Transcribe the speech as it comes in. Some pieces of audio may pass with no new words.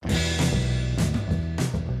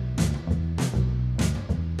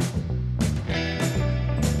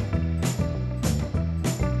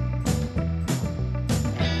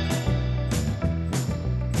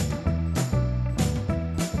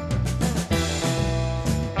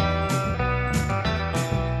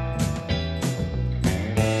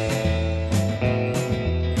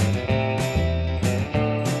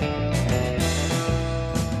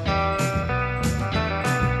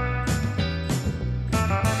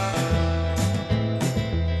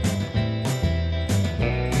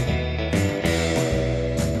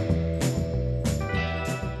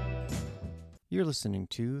listening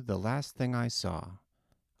to The Last Thing I Saw.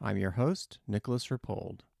 I'm your host, Nicholas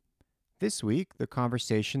Rapold. This week, the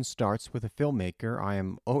conversation starts with a filmmaker I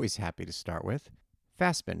am always happy to start with,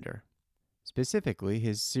 Fassbinder. Specifically,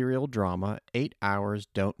 his serial drama, 8 Hours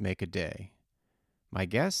Don't Make a Day. My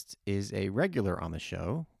guest is a regular on the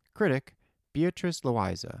show, critic Beatrice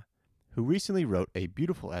Loayza, who recently wrote a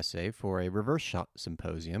beautiful essay for a reverse shot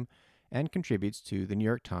symposium and contributes to the New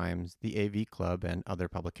York Times, the AV Club, and other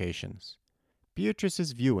publications.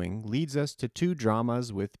 Beatrice's viewing leads us to 2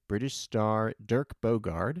 dramas with British star Dirk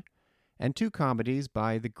Bogarde and 2 comedies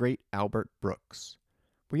by the great Albert Brooks.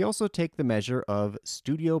 We also take the measure of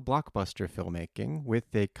studio blockbuster filmmaking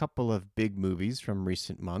with a couple of big movies from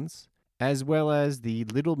recent months, as well as the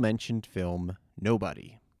little-mentioned film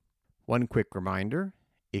Nobody. One quick reminder,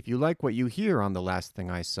 if you like what you hear on The Last Thing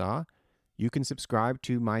I Saw, you can subscribe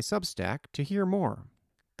to my Substack to hear more.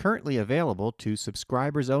 Currently available to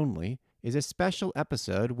subscribers only is a special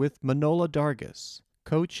episode with Manohla Dargis,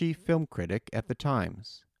 co-chief film critic at The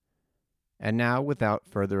Times. And now, without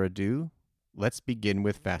further ado, let's begin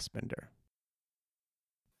with Fassbinder.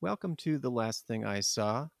 Welcome to The Last Thing I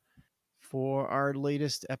Saw. For our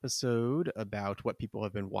latest episode about what people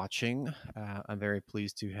have been watching, I'm very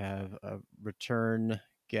pleased to have a return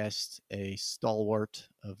guest, a stalwart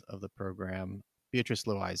of the program, Beatrice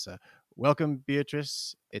Loayza. Welcome,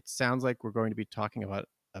 Beatrice. It sounds like we're going to be talking about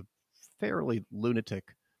a fairly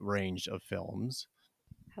lunatic range of films.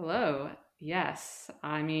 Hello. Yes.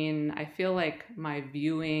 I mean, I feel like my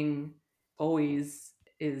viewing always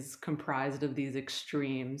is comprised of these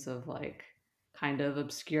extremes of like kind of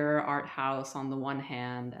obscure art house on the one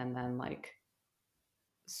hand, and then like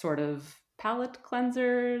sort of palate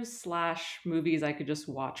cleansers slash movies I could just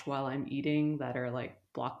watch while I'm eating that are like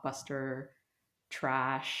blockbuster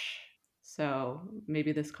trash. So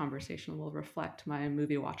maybe this conversation will reflect my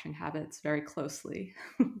movie watching habits very closely.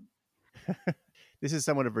 This is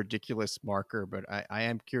somewhat of a ridiculous marker, but I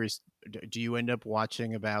am curious, do you end up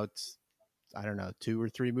watching about, I don't know, 2 or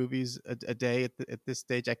 3 movies a day at this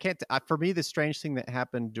stage? I can't. For me, the strange thing that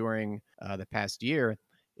happened during the past year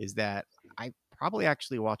is that I probably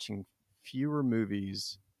actually watching fewer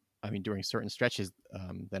movies. I mean, during certain stretches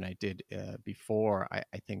than I did before.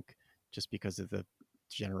 I think just because of the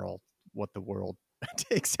general what the world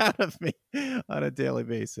takes out of me on a daily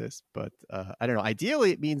basis. But I don't know.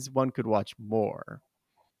 Ideally, it means one could watch more.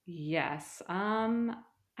 Yes.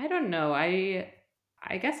 I don't know. I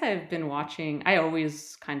guess I've been watching. I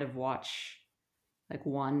always kind of watch like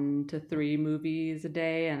 1 to 3 movies a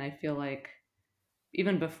day, and I feel like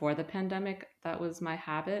even before the pandemic that was my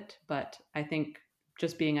habit, but I think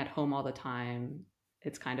just being at home all the time,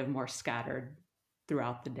 it's kind of more scattered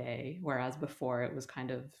throughout the day, whereas before it was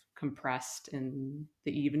kind of compressed in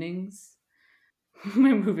the evenings.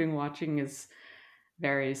 My moving watching is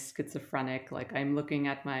very schizophrenic. Like I'm looking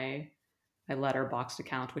at my Letterboxd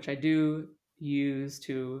account, which I do use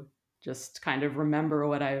to just kind of remember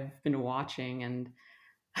what I've been watching. And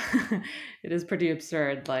it is pretty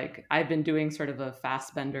absurd. Like I've been doing sort of a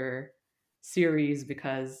Fassbender series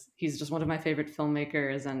because he's just one of my favorite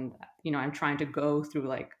filmmakers. And, I'm trying to go through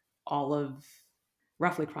like all of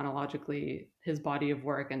roughly chronologically his body of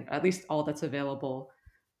work and at least all that's available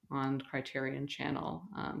on Criterion Channel.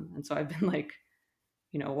 And so I've been like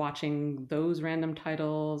watching those random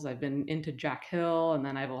titles. I've been into Jack Hill, and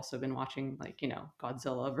then I've also been watching like,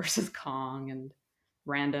 Godzilla versus Kong and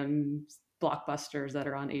random blockbusters that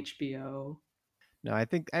are on HBO. No, I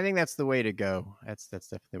think that's the way to go. That's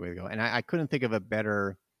definitely the way to go. And I couldn't think of a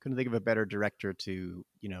better director to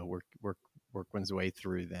work one's way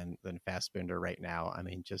through than Fassbinder right now. I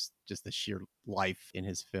mean, just the sheer life in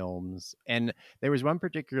his films. And there was one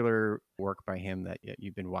particular work by him that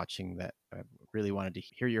you've been watching that I really wanted to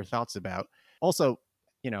hear your thoughts about. Also,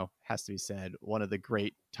 has to be said, one of the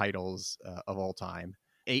great titles of all time,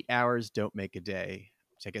 8 Hours Don't Make a Day,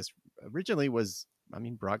 which I guess originally was, I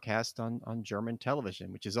mean, broadcast on German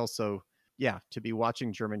television, which is also, yeah, to be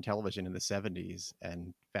watching German television in the 70s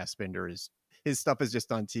and Fassbinder is his stuff is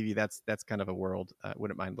just on TV. That's kind of a world I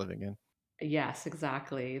wouldn't mind living in. Yes,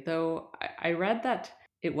 exactly. Though I read that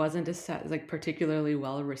it wasn't like particularly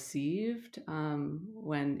well received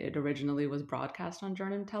when it originally was broadcast on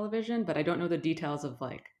German television, but I don't know the details of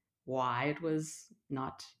like why it was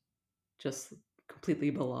not just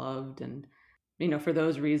completely beloved. And for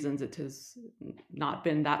those reasons it has not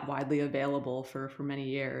been that widely available for many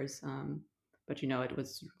years. But it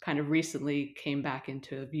was kind of recently came back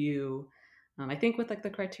into view. I think with like the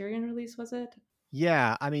Criterion release, was it?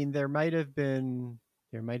 Yeah, I mean, there might have been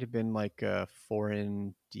like a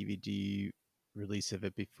foreign DVD release of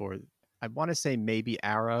it before. I want to say maybe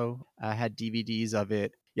Arrow had DVDs of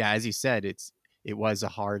it. Yeah, as you said, it was a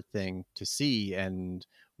hard thing to see, and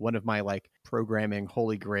one of my like programming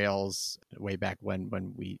holy grails way back when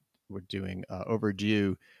we were doing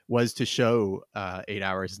Overdue was to show 8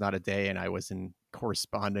 hours is not a day, and I was in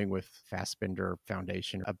corresponding with Fassbinder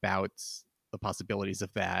Foundation about the possibilities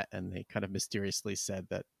of that, and they kind of mysteriously said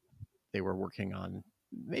that they were working on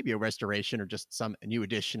maybe a restoration or just some new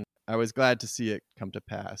edition. I was glad to see it come to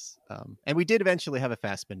pass. And we did eventually have a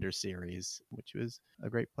Fassbinder series, which was a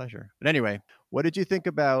great pleasure. But anyway, what did you think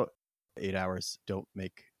about 8 hours don't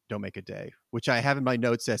make a day, which I have in my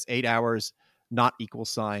notes as 8 hours not equal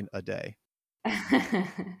sign a day.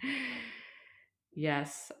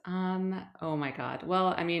 Yes. Oh my God.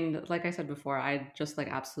 Well, I mean, like I said before, I just like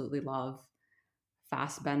absolutely love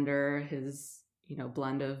Fassbender, his,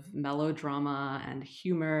 blend of melodrama and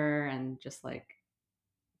humor and just like,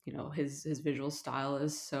 his visual style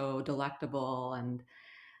is so delectable. And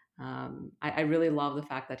I really love the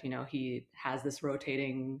fact that, he has this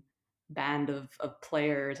rotating band of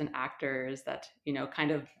players and actors that,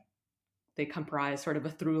 kind of they comprise sort of a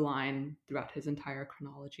through line throughout his entire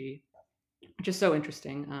chronology, which is so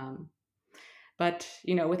interesting. But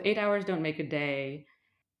with 8 hours don't make a day.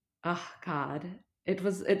 Oh God,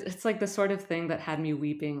 it's like the sort of thing that had me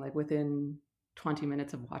weeping like within 20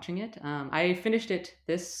 minutes of watching it. I finished it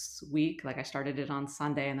this week. Like I started it on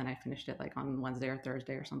Sunday and then I finished it like on Wednesday or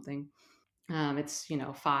Thursday or something. It's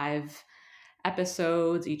 5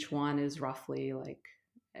 episodes. Each one is roughly like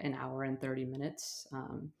an hour and 30 minutes.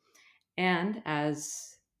 And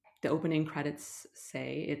as the opening credits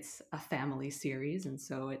say, it's a family series, and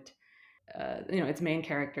so its main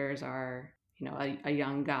characters are a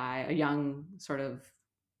young guy, a young sort of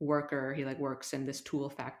worker. He like works in this tool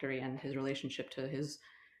factory, and his relationship to his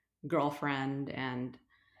girlfriend, and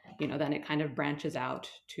then it kind of branches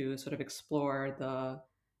out to sort of explore the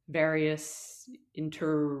various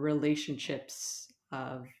interrelationships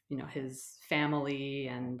of his family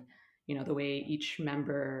and the way each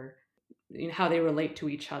member how they relate to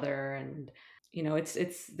each other. And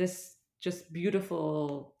it's this just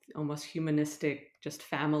beautiful, almost humanistic, just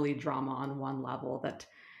family drama on one level that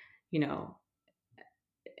you know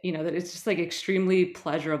that it's just like extremely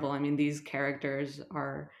pleasurable. I mean, these characters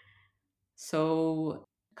are so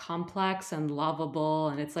complex and lovable,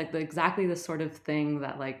 and it's like exactly the sort of thing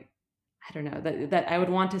that, like, I don't know, that I would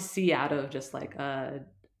want to see out of just like a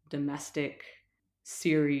domestic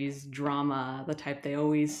series drama, the type they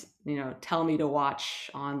always tell me to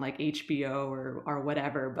watch on like HBO or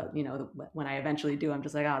whatever. But when I eventually do, I'm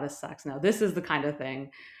just like, oh, this sucks. Now this is the kind of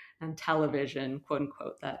thing on television, quote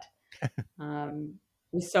unquote, that um,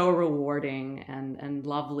 is so rewarding and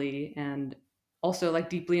lovely, and also like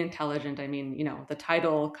deeply intelligent. I mean, the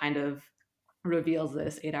title kind of reveals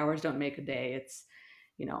this: 8 hours don't make a day. It's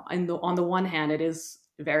and on the one hand, it is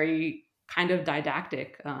very kind of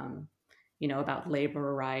didactic, about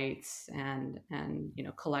labor rights and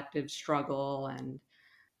collective struggle. And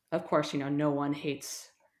of course, no one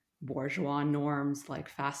hates bourgeois norms like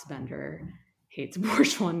Fassbender hates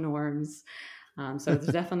bourgeois norms. So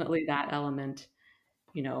there's definitely that element,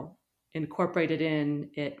 you know, incorporated in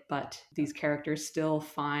it, but these characters still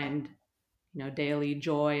find, daily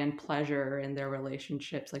joy and pleasure in their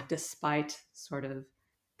relationships, like despite sort of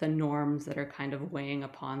the norms that are kind of weighing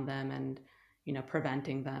upon them and,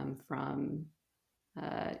 preventing them from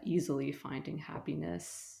easily finding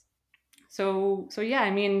happiness. So yeah, I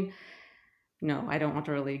mean, no, I don't want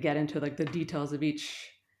to really get into like the details of each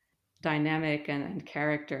dynamic and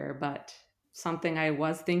character, but something I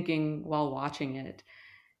was thinking while watching it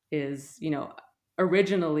is,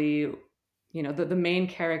 originally, the main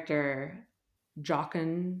character,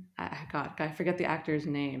 Jockin, God, I forget the actor's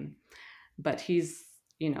name, but he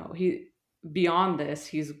beyond this,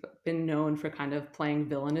 he's been known for kind of playing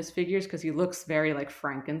villainous figures because he looks very like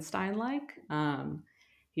Frankenstein like.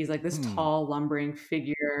 He's like this Hmm. tall, lumbering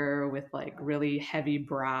figure with like really heavy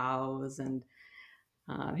brows, and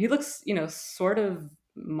he looks, sort of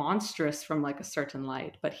monstrous from like a certain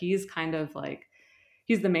light, but he's kind of like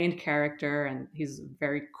he's the main character, and he's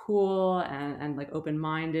very cool and like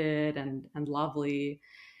open-minded and lovely.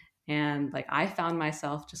 And like I found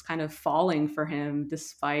myself just kind of falling for him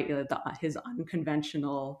despite his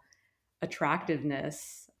unconventional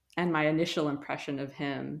attractiveness and my initial impression of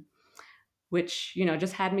him, which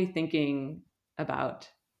just had me thinking about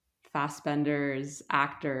Fassbender's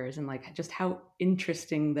actors and like just how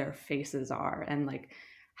interesting their faces are, and like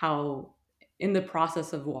how in the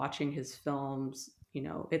process of watching his films,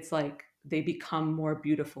 it's like they become more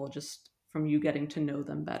beautiful just from you getting to know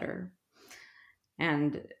them better.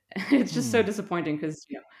 And it's just so Hmm. disappointing because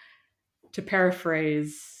to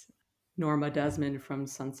paraphrase Norma Desmond from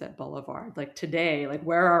Sunset Boulevard, like today, like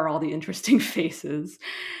where are all the interesting faces?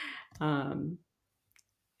 Um,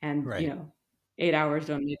 and Right. 8 hours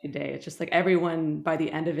don't make a day. It's just like everyone by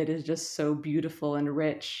the end of it is just so beautiful and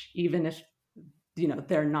rich, even if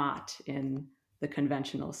they're not in the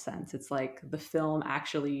conventional sense. It's like the film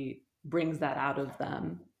actually brings that out of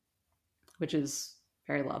them, which is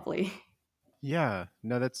very lovely. Yeah,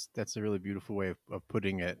 no, that's a really beautiful way of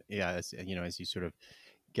putting it. Yeah, as you sort of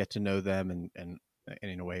get to know them and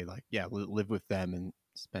in a way like yeah, live with them and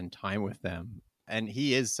spend time with them. And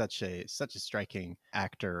he is such a striking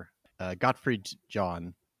actor. Gottfried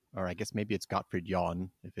John, or I guess maybe it's Gottfried John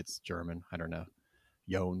if it's German. I don't know.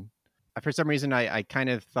 Jon. For some reason, I kind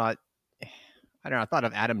of thought I don't know. I thought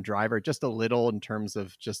of Adam Driver just a little in terms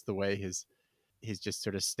of just the way his just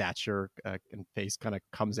sort of stature and face kind of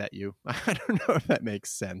comes at you. I don't know if that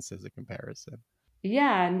makes sense as a comparison.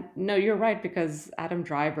 Yeah, no, you're right because Adam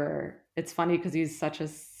Driver, it's funny because he's such a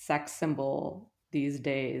sex symbol these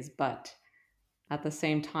days, but at the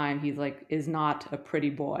same time he's like is not a pretty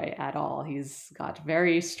boy at all. He's got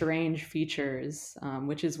very strange features,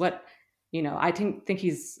 which is what I think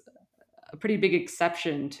he's a pretty big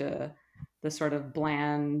exception to the sort of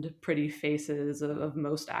bland, pretty faces of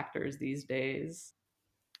most actors these days.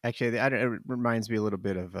 Actually, I don't, it reminds me a little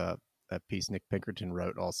bit of a piece Nick Pinkerton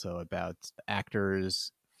wrote also about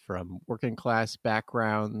actors from working class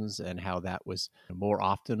backgrounds and how that was more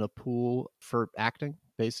often a pool for acting,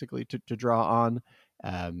 basically, to draw on.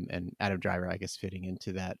 And Adam Driver, I guess, fitting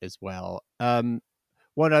into that as well.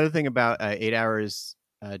 One other thing about 8 hours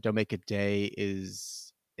don't make a day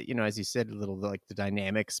is, as you said, a little like the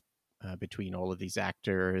dynamics between all of these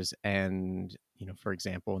actors. And, for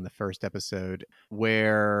example, in the first episode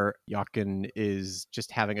where Jochen is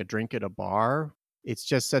just having a drink at a bar, it's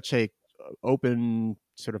just such a open,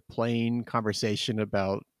 sort of plain conversation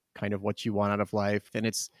about kind of what you want out of life. And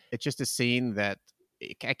it's just a scene that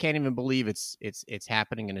I can't even believe it's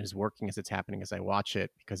happening and is working as it's happening as I watch it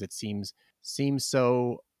because it seems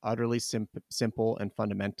so utterly simple and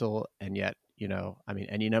fundamental, and yet I mean,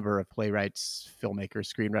 any number of playwrights,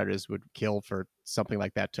 filmmakers, screenwriters would kill for something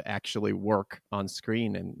like that to actually work on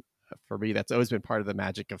screen. And for me, that's always been part of the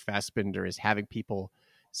magic of Fassbinder is having people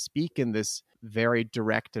speak in this very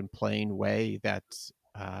direct and plain way that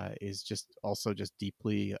is just also just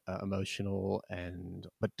deeply emotional and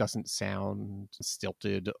but doesn't sound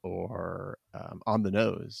stilted or on the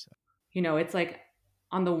nose. It's like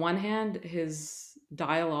on the one hand, his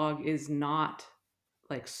dialogue is not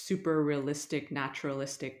like super realistic,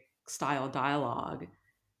 naturalistic style dialogue,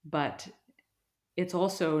 but it's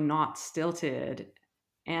also not stilted.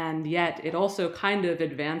 And yet it also kind of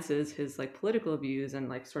advances his like political views and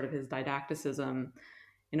like sort of his didacticism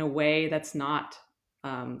in a way that's not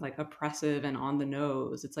like oppressive and on the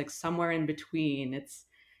nose. It's like somewhere in between.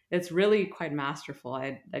 It's really quite masterful.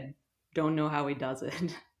 I don't know how he does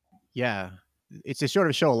it. Yeah, it's a sort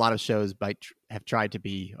of show a lot of shows have tried to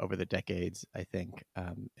be over the decades, I think,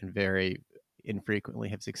 and very infrequently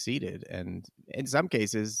have succeeded, and in some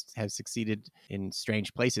cases have succeeded in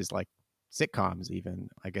strange places like sitcoms. Even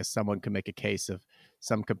I guess someone could make a case of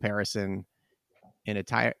some comparison in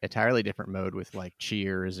a entirely different mode with like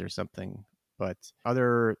Cheers or something. But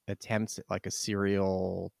other attempts at like a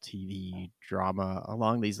serial TV drama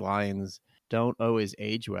along these lines don't always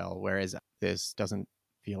age well. Whereas this doesn't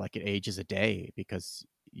feel like it ages a day because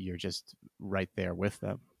you're just right there with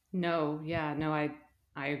them. No, yeah, no, I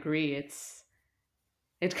agree.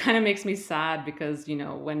 It kind of makes me sad because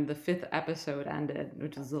when the fifth episode ended,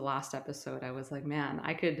 which was the last episode, I was like, man,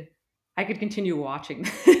 I could continue watching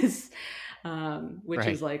this, which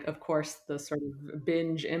is Right. like, of course, the sort of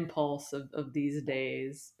binge impulse of these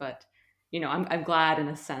days. But I'm glad in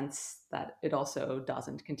a sense that it also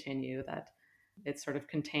doesn't continue. That it's sort of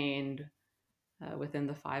contained within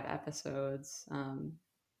the 5 episodes.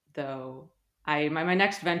 Though my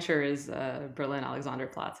next venture is Berlin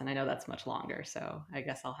Alexanderplatz, and I know that's much longer. So I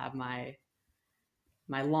guess I'll have my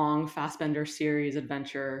long Fassbender series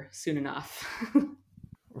adventure soon enough.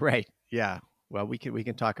 Right. Yeah. Well, we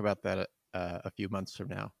can talk about that a few months from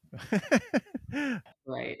now.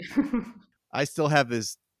 Right. I still have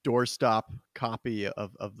this doorstop copy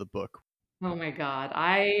of the book. Oh my god.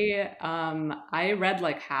 I read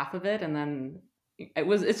like half of it and then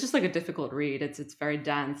it's just like a difficult read. It's very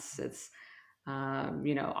dense. It's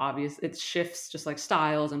obvious it shifts just like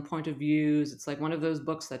styles and point of views. It's like one of those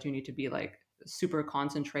books that you need to be like super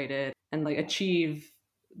concentrated and like achieve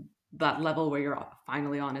that level where you're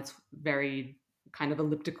finally on its very kind of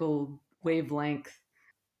elliptical wavelength,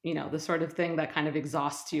 the sort of thing that kind of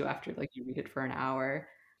exhausts you after like you read it for an hour.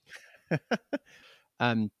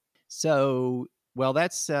 um, so well,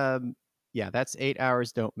 that's 8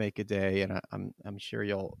 hours don't make a day, and I'm sure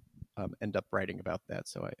you'll end up writing about that.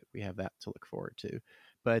 So we have that to look forward to.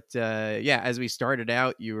 But yeah, as we started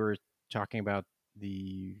out, you were talking about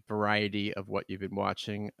the variety of what you've been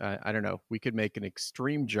watching. I don't know. We could make an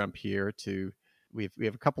extreme jump here to we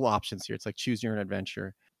have a couple options here. It's like choose your own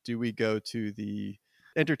adventure. Do we go to the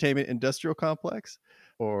entertainment industrial complex,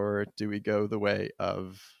 or do we go the way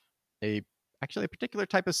of a actually a particular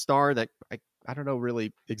type of star that I don't know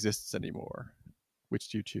really exists anymore? Which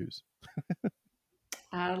do you choose?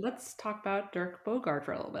 Let's talk about Dirk Bogarde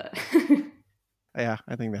for a little bit. Yeah,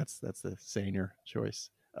 I think that's the saner choice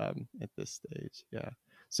at this stage. Yeah.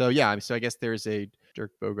 So yeah, so I guess there's a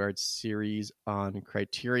Dirk Bogarde series on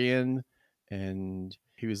Criterion, and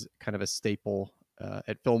he was kind of a staple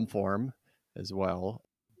at Film Forum as well.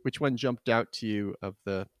 Which one jumped out to you of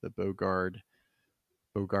the Bogardiana?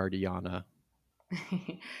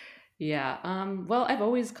 Yeah. Well, I've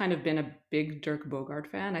always kind of been a big Dirk Bogarde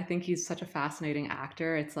fan. I think he's such a fascinating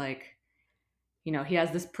actor. It's like, he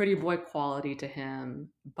has this pretty boy quality to him,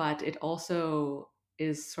 but it also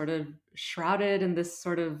is sort of shrouded in this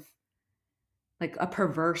sort of like a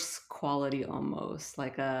perverse quality almost,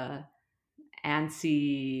 like a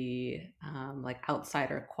antsy, like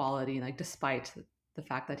outsider quality, like despite the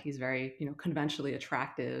fact that he's very, conventionally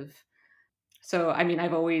attractive. So, I mean,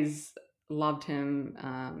 I've always loved him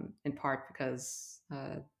in part because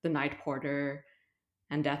The Night Porter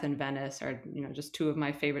and Death in Venice are, just two of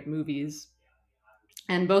my favorite movies.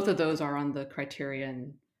 And both of those are on the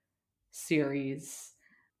Criterion series.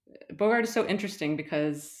 Bogart is so interesting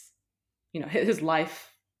because, his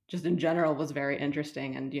life just in general was very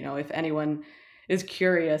interesting. And, if anyone is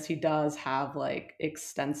curious, he does have like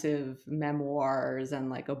extensive memoirs and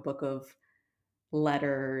like a book of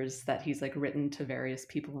letters that he's like written to various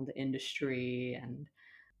people in the industry. And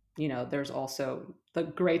there's also the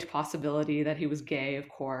great possibility that he was gay, of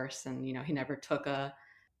course, and he never took a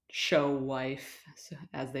show wife,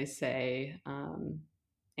 as they say.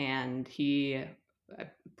 And I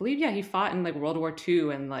believe, yeah, he fought in like World War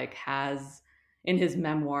II, and like has in his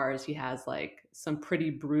memoirs he has like some pretty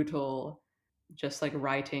brutal just like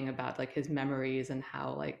writing about like his memories and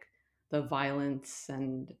how like the violence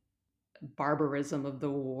and barbarism of the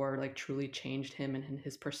war like truly changed him and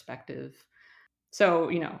his perspective. So,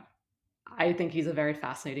 I think he's a very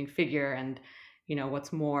fascinating figure. And,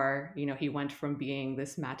 what's more, he went from being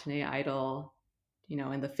this matinee idol,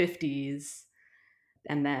 in the 50s,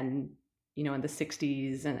 and then, in the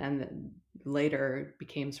 60s, and later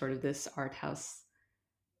became sort of this art house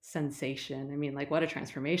sensation. I mean, like, what a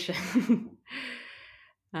transformation.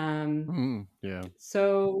 um, Yeah.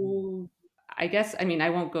 so I guess, I mean, I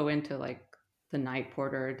won't go into like The Night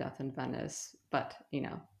Porter or Death in Venice, but,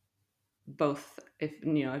 both, if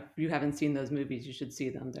you haven't seen those movies, you should see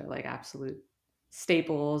them. They're like absolute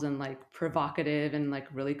staples and like provocative and like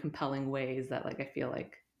really compelling ways that like I feel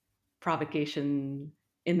like provocation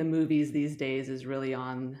in the movies these days is really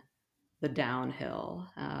on the downhill,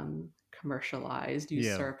 commercialized,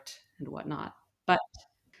 Yeah. usurped, and whatnot. But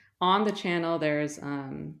on the channel, there's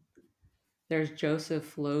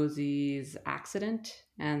Joseph Losey's Accident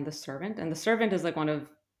and The Servant. And The Servant is like one of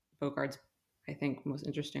Bogart's, I think, most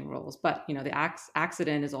interesting roles. But, the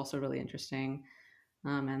Accident is also really interesting,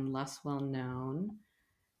 and less well known.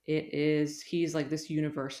 He's like this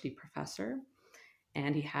university professor,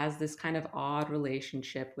 and he has this kind of odd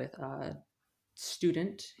relationship with a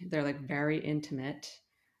student. They're like very intimate.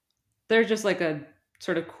 They're just like a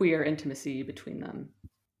sort of queer intimacy between them.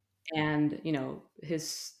 And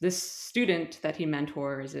his this student that he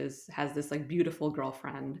mentors is has this like beautiful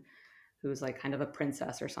girlfriend who's like kind of a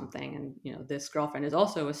princess or something. And this girlfriend is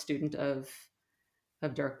also a student of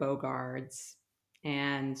Dirk Bogarde's.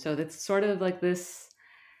 And so it's sort of like this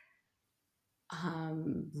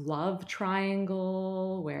love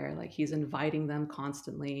triangle where like he's inviting them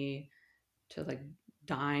constantly to like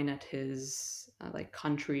dine at his like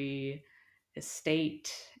country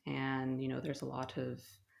estate. And there's a lot of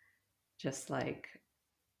just like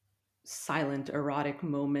silent erotic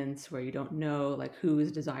moments where you don't know like who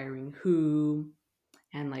is desiring who.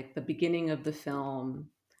 And like the beginning of the film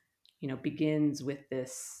begins with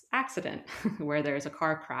this accident where there's a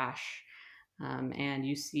car crash, and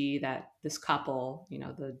you see that this couple,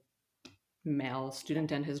 the male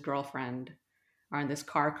student and his girlfriend, are in this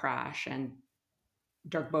car crash. And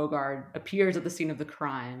Dirk Bogarde appears at the scene of the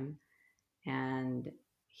crime, and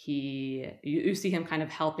you see him kind of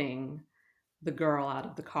helping the girl out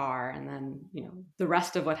of the car. And then the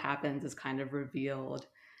rest of what happens is kind of revealed.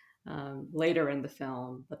 later in the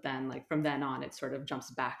film, but then like from then on, it sort of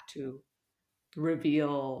jumps back to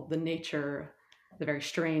reveal the nature, the very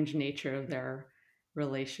strange nature of their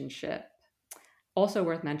relationship. Also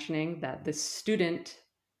worth mentioning that this student,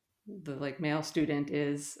 the like male student,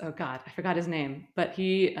 is, oh god, I forgot his name, but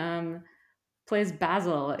he plays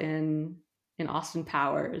Basil in Austin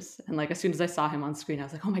Powers, and like as soon as I saw him on screen, I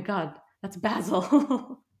was like, oh my god, that's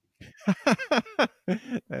Basil.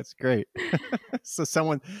 That's great. so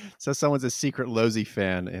someone, so someone's a secret Loayza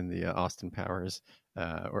fan in the Austin Powers,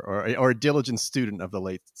 or a diligent student of the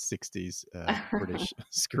late '60s British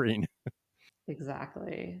screen.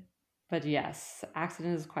 Exactly. But yes,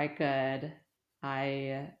 Accident is quite good.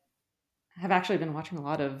 I have actually been watching a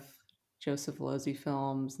lot of Joseph Losey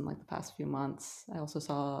films in like the past few months. I also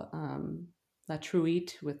saw La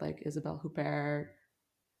Truite with like Isabelle Huppert,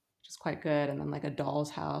 which is quite good, and then like A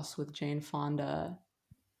Doll's House with Jane Fonda.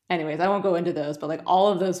 Anyways, I won't go into those, but like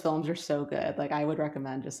all of those films are so good. Like I would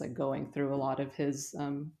recommend just like going through a lot of his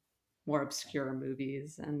more obscure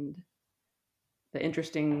movies and the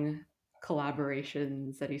interesting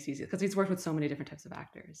collaborations that he sees, because he's worked with so many different types of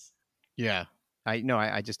actors. Yeah, I know.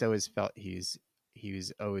 I just always felt he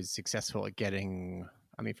was always successful at getting.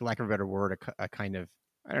 I mean, for lack of a better word, a kind of,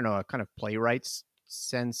 I don't know, a kind of playwright's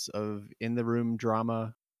sense of in the room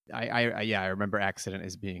drama. Yeah, I remember Accident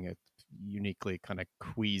as being a uniquely kind of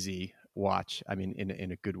queasy watch. I mean,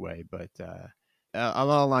 in a good way, but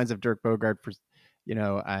along the lines of Dirk Bogarde, for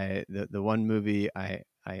I the one movie I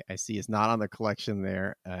see is not on the collection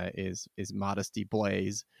there is Modesty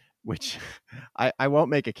Blaze, which I won't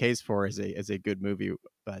make a case for as a good movie,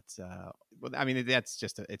 but well, I mean that's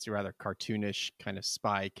just it's a rather cartoonish kind of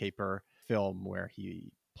spy caper film where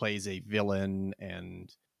he plays a villain,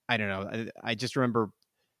 and I don't know. I just remember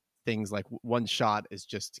things like one shot is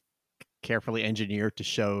just carefully engineered to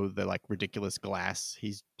show the like ridiculous glass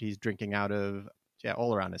he's drinking out of. Yeah,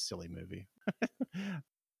 all around a silly movie.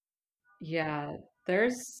 Yeah,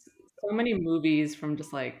 there's so many movies from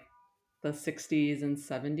just like the 60s and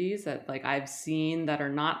 70s that like I've seen that are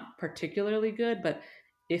not particularly good, but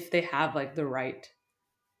if they have like the right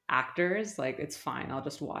actors, like it's fine. I'll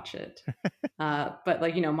just watch it. But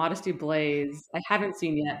like, Modesty Blaze, I haven't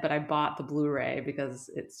seen yet, but I bought the Blu-ray because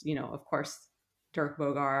it's, of course, Dirk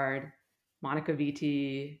Bogarde, Monica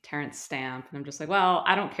Vitti, Terrence Stamp. And I'm just like, well,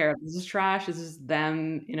 I don't care if this is trash. This is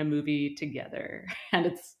them in a movie together. And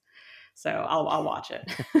it's, so I'll watch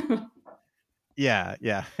it. Yeah,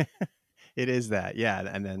 yeah. It is that. Yeah,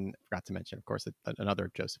 and then forgot to mention, of course,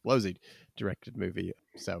 another Joseph Losey directed movie.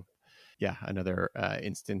 So, yeah, another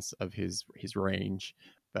instance of his range.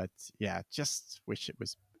 But yeah, just wish it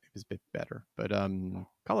was a bit better. But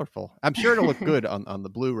colorful. I'm sure it'll look good on the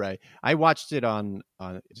Blu-ray. I watched it on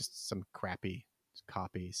just some crappy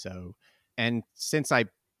copy. So, and since I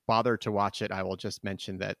bothered to watch it, I will just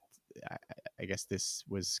mention that I, I guess this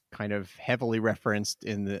was kind of heavily referenced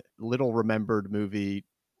in the little remembered movie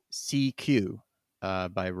CQ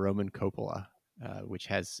by Roman Coppola, which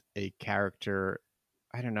has a character.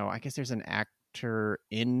 I don't know. I guess there's an actor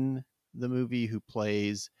in the movie who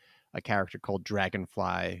plays a character called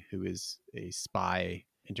Dragonfly, who is a spy,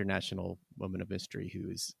 international woman of mystery, who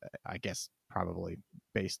is, I guess, probably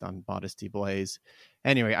based on Modesty Blaze.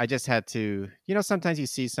 Anyway, I just had to, sometimes you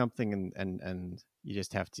see something and you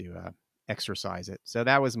just have to exercise it. So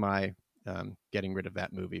that was my getting rid of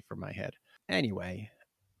that movie from my head. Anyway,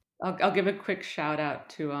 I'll give a quick shout out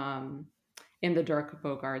to in the Dirk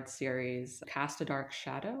Bogarde series, Cast a Dark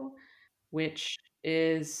Shadow, which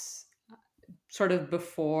is sort of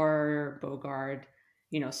before Bogarde,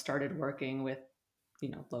 started working with,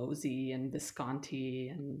 Losey and Visconti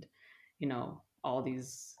and, all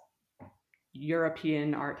these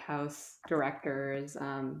European art house directors,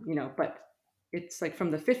 but it's like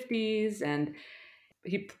from the 50s, and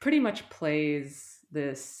he pretty much plays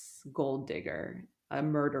this gold digger, a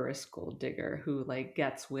murderous gold digger who like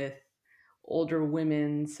gets with older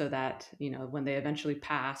women so that, when they eventually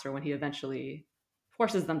pass, or when he eventually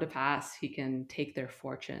forces them to pass, he can take their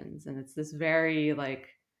fortunes. And it's this very like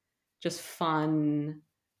just fun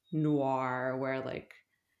noir where like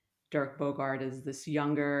Dirk Bogarde is this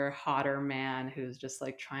younger, hotter man who's just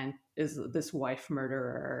like is this wife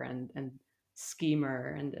murderer and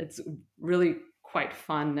schemer, and it's really quite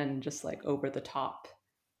fun and just like over the top.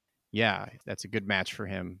 yeah, that's a good match for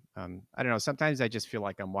him. I don't know. Sometimes I just feel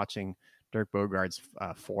like I'm watching Dirk Bogarde's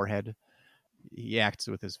forehead. He acts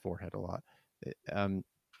with his forehead a lot. Um,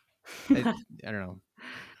 I don't know.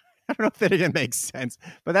 I don't know if that even makes sense,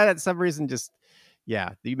 but that at some reason just,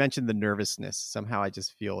 yeah. You mentioned the nervousness. Somehow I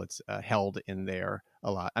just feel it's held in there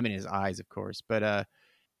a lot. I mean, his eyes, of course, but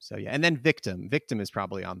So yeah, and then Victim. Victim is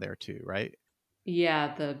probably on there too, right?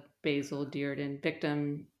 Yeah, the Basil Dearden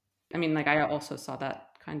Victim. I mean, like I also saw that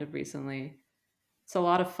kind of recently. It's a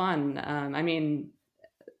lot of fun. I mean,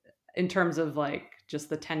 in terms of like just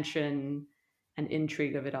the tension and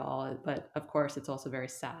intrigue of it all. But of course, it's also very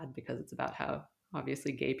sad because it's about how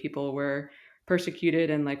obviously gay people were persecuted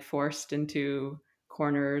and like forced into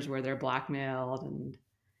corners where they're blackmailed and,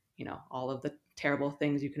 all of the terrible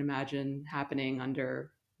things you can imagine happening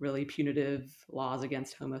under really punitive laws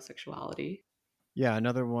against homosexuality. Yeah,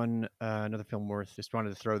 another one, another film worth. Just wanted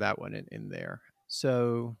to throw that one in there.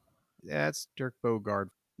 So that's Dirk Bogarde.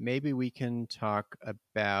 Maybe we can talk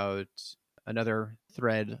about another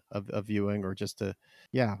thread of viewing, or just a,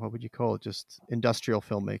 yeah, what would you call it? Just industrial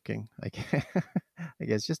filmmaking, I guess, I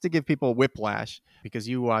guess, just to give people whiplash, because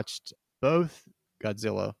you watched both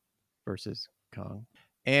Godzilla versus Kong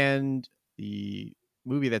and the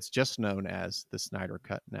movie that's just known as the Snyder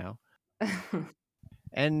Cut now.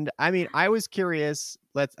 And I mean, I was curious.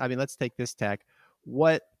 Let's take this tack.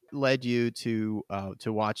 What led you to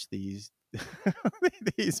watch these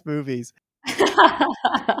these movies? I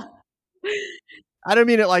don't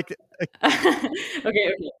mean it like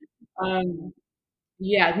Okay. Um,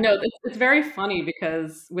 yeah, no, it's very funny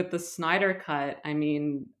because with the Snyder Cut, I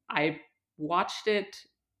mean, I watched it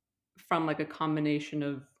from like a combination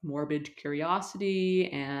of morbid curiosity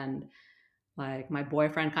and like my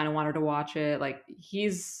boyfriend kind of wanted to watch it. Like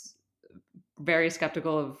he's very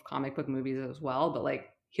skeptical of comic book movies as well, but like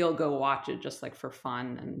he'll go watch it just like for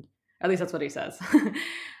fun, and at least that's what he says.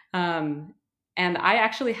 um, and I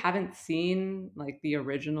actually haven't seen like the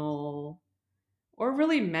original or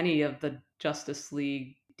really many of the Justice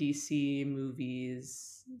League DC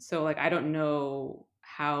movies. So like I don't know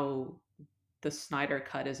how the Snyder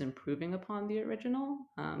cut is improving upon the original,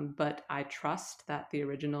 but I trust that the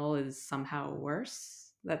original is somehow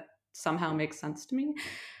worse. That somehow makes sense to me.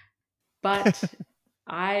 But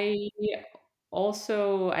I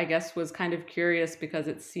also, I guess, was kind of curious because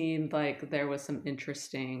it seemed like there was some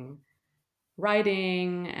interesting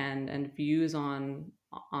writing and views on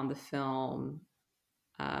the film,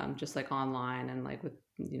 just like online and like with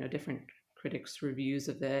different critics' reviews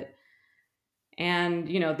of it. And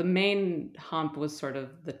the main hump was sort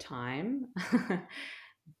of the time,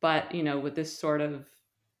 but with this sort of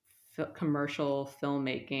commercial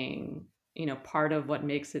filmmaking, part of what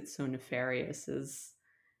makes it so nefarious is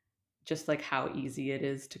just like how easy it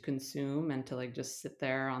is to consume and to like just sit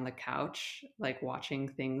there on the couch like watching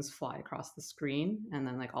things fly across the screen, and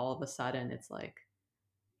then like all of a sudden it's like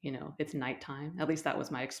it's nighttime. At least that was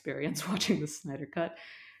my experience watching the Snyder cut,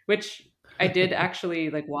 which I did actually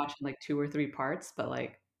like watch in like two or three parts, but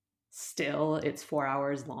like still it's 4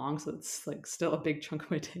 hours long, so it's like still a big chunk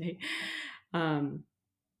of my day. um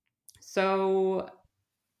so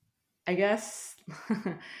I guess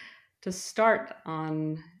to start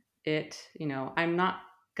on it, I'm not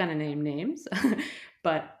gonna name names,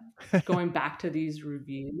 but going back to these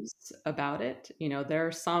reviews about it, there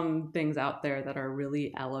are some things out there that are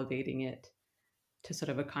really elevating it to sort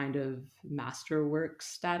of a kind of masterwork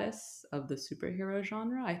status of the superhero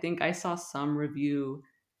genre. I think I saw some review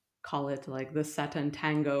call it like the Satan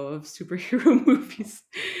Tango of superhero movies,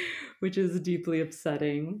 which is deeply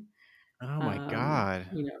upsetting. oh my god.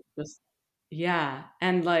 Just yeah.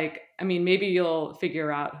 And like, I mean, maybe you'll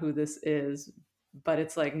figure out who this is, but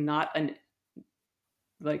it's like not an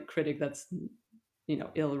like critic that's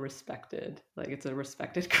ill respected. Like it's a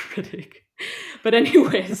respected critic. But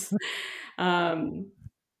anyways, um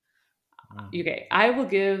Wow. okay, I will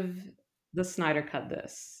give the Snyder cut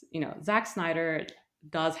this. Zack Snyder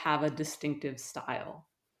does have a distinctive style,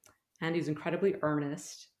 and he's incredibly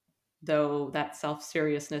earnest, though that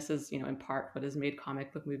self-seriousness is, in part what has made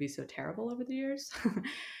comic book movies so terrible over the years.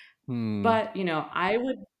 Hmm. But, I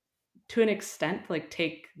would to an extent like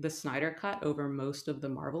take the Snyder cut over most of the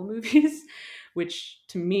Marvel movies, which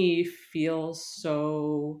to me feels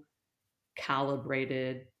so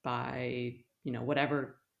calibrated by,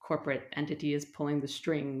 whatever corporate entity is pulling the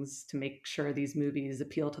strings to make sure these movies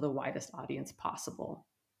appeal to the widest audience possible.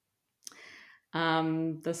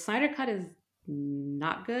 The Snyder cut is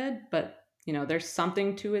not good, but there's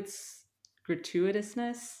something to its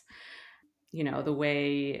gratuitousness. The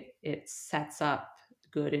way it sets up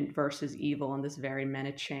good and versus evil in this very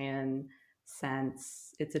Manichaean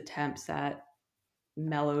sense, its attempts at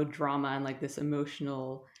melodrama and like this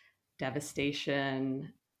emotional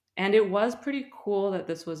devastation. And it was pretty cool that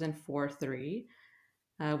this was in 4:3,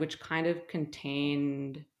 which kind of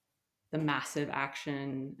contained the massive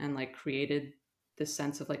action and like created this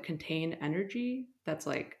sense of like contained energy that's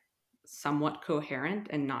like somewhat coherent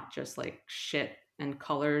and not just like shit and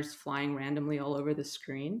colors flying randomly all over the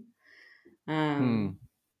screen. Hmm. Um,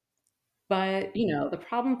 but the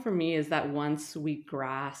problem for me is that once we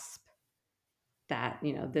grasp that,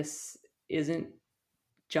 this isn't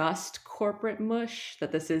just corporate mush,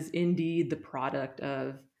 that this is indeed the product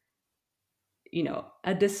of,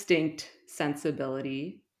 a distinct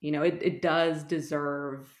sensibility. It does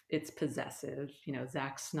deserve its possessive,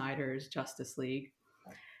 Zack Snyder's Justice League.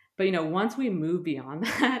 But, once we move beyond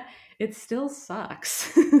that, it still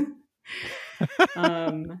sucks.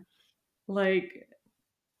 um, like,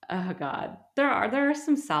 oh God, there are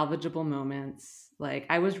some salvageable moments. Like,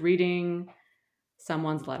 I was reading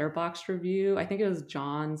someone's letterbox review. I think it was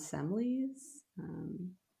John Semley's,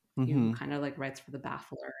 who Mm-hmm. kind of like writes for The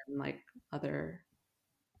Baffler and like other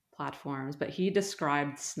platforms. But he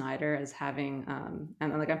described Snyder as having,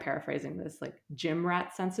 and like I'm paraphrasing this, like gym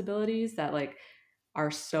rat sensibilities that like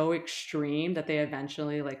are so extreme that they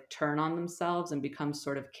eventually like turn on themselves and become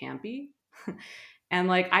sort of campy. And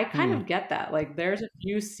like I kind Hmm. of get that. Like there's a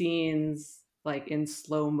few scenes like in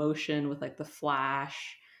slow motion with like the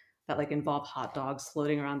flash that like involve hot dogs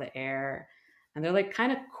floating around the air. And they're like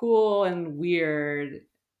kind of cool and weird.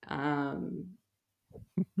 Um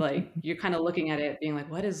like you're kind of looking at it being like,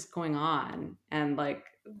 what is going on? And like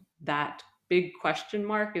that big question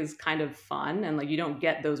mark is kind of fun. And like you don't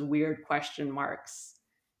get those weird question marks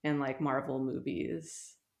in like Marvel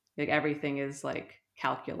movies. Like everything is like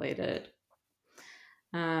calculated.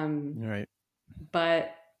 Um, Right.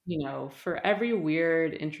 but for every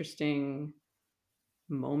weird, interesting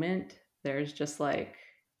moment, there's just like,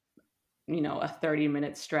 a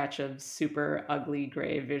 30-minute stretch of super ugly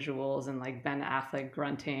gray visuals and like Ben Affleck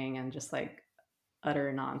grunting and just like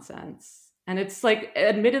utter nonsense. And it's like,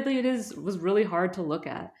 admittedly, was really hard to look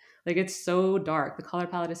at. Like it's so dark. The color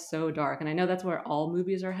palette is so dark, and I know that's where all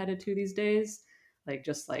movies are headed to these days. Like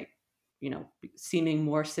just like seeming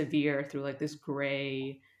more severe through like this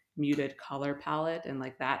gray muted color palette, and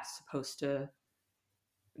like that's supposed to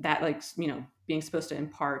that like being supposed to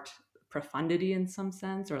impart profundity in some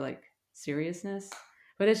sense or like seriousness.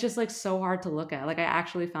 But it's just like so hard to look at. Like I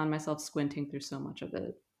actually found myself squinting through so much of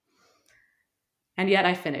it, and yet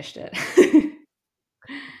I finished it.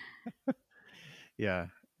 Yeah.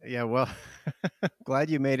 Yeah. Well, glad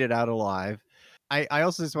you made it out alive. I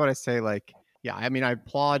also just want to say, like, yeah, I mean, I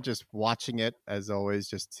applaud just watching it as always,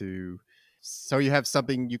 just to, so you have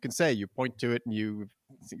something you can say, you point to it and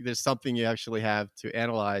there's something you actually have to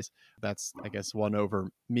analyze. That's, I guess, one over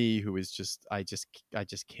me, who is just, I just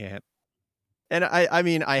can't. And I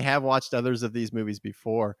mean, I have watched others of these movies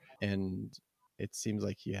before, and it seems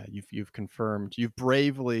like, yeah, you've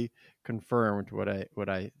bravely confirmed what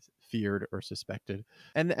I feared or suspected.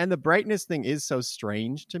 And the brightness thing is so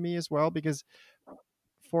strange to me as well, because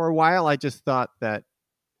for a while I just thought that,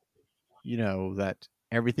 that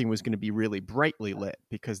everything was going to be really brightly lit,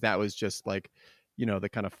 because that was just like, the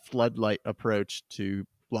kind of floodlight approach to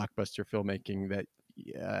blockbuster filmmaking, that,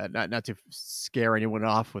 not to scare anyone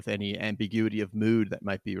off with any ambiguity of mood that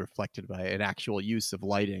might be reflected by an actual use of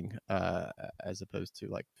lighting, as opposed to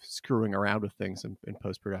like screwing around with things in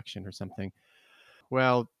post-production or something.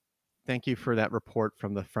 Well, thank you for that report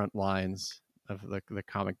from the front lines of the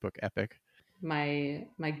comic book epic. My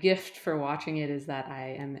gift for watching it is that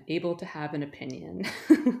I am able to have an opinion.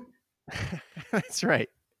 That's right.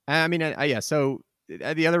 I mean, yeah. So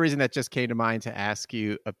the other reason that just came to mind to ask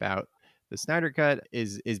you about the Snyder Cut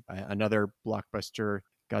is another blockbuster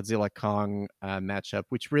Godzilla Kong matchup,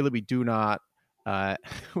 which really we do not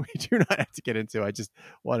we do not have to get into. I just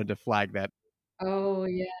wanted to flag that. Oh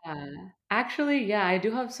yeah. Actually, yeah, I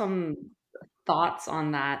do have some thoughts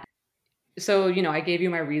on that. So, I gave you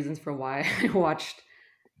my reasons for why I watched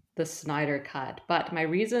the Snyder cut, but my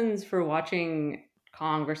reasons for watching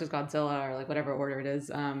Kong versus Godzilla, or like whatever order it is,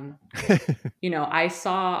 I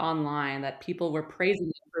saw online that people were praising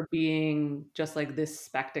it for being just like this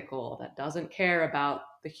spectacle that doesn't care about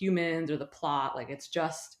the humans or the plot. Like it's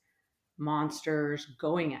just monsters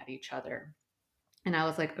going at each other. And I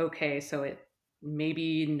was like, okay, so it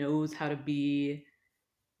maybe knows how to be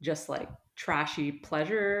just like trashy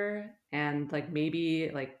pleasure, and like maybe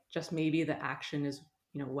like just maybe the action is,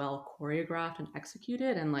 well choreographed and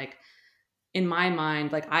executed. And like in my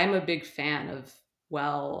mind, like I'm a big fan of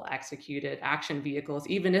well executed action vehicles,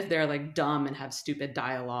 even if they're like dumb and have stupid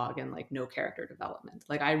dialogue and like no character development.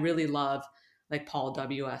 Like I really love like Paul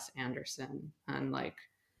W.S. Anderson, and like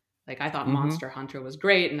I thought Mm-hmm. Monster Hunter was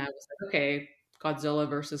great, and I was like, okay, Godzilla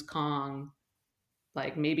versus Kong,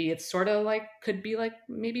 like maybe it's sort of like could be like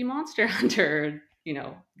maybe Monster Hunter,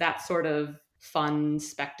 that sort of fun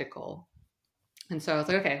spectacle. And so I was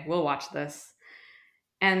like, okay, we'll watch this.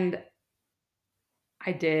 And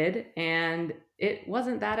I did, and it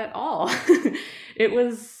wasn't that at all. It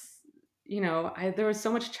was, there was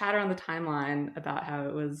so much chatter on the timeline about how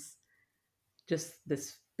it was just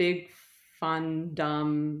this big, fun,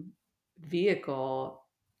 dumb vehicle,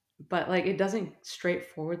 but like it doesn't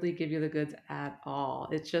straightforwardly give you the goods at all.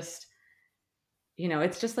 It's just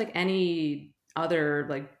like any other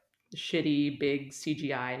like shitty big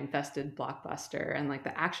CGI infested blockbuster, and like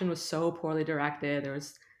the action was so poorly directed. There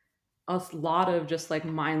was a lot of just like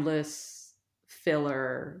mindless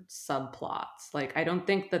filler subplots. Like I don't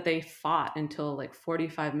think that they fought until like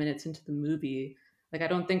 45 minutes into the movie. Like I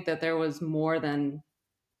don't think that there was more than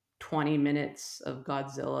 20 minutes of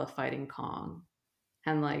Godzilla fighting Kong.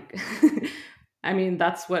 And like I mean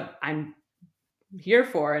that's what I'm here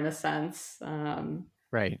for in a sense.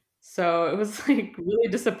 Right. So it was like really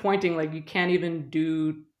disappointing. Like you can't even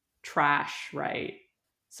do trash right.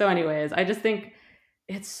 So, anyways, I just think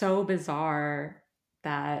it's so bizarre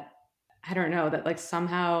that I don't know that like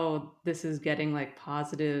somehow this is getting like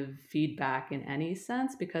positive feedback in any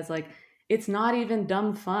sense because like it's not even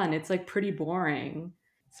dumb fun. It's like pretty boring.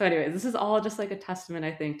 So, anyways, this is all just like a testament,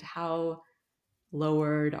 I think, to how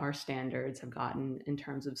lowered our standards have gotten in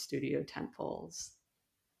terms of studio tentpoles.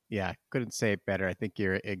 Yeah, couldn't say it better. I think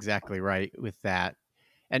you're exactly right with that.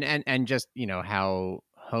 And just, how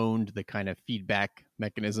honed the kind of feedback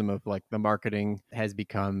mechanism of like the marketing has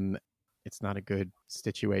become. It's not a good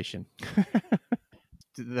situation.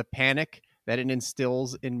 The panic that it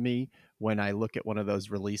instills in me when I look at one of those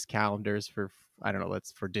release calendars for, I don't know,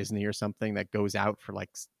 let's for Disney or something that goes out for like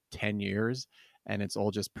 10 years and it's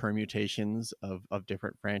all just permutations of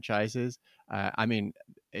different franchises. I mean,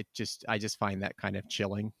 I just find that kind of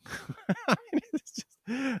chilling. I mean, it's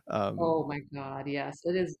just, Oh my god, yes.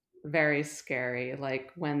 It is very scary.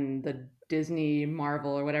 Like when the Disney,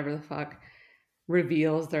 Marvel, or whatever the fuck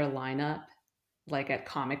reveals their lineup, like at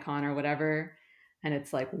Comic-Con or whatever, and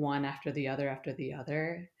it's like one after the other after the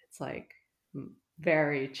other. It's like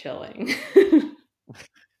very chilling.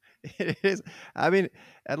 it is. I mean,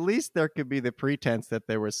 at least there could be the pretense that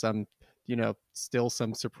there was some, still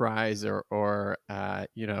some surprise or I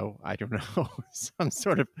don't know, some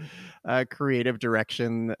sort of creative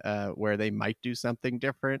direction where they might do something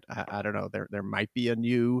different. I don't know. There might be a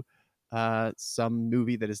new some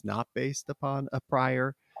movie that is not based upon a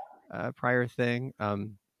prior thing.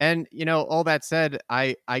 And all that said,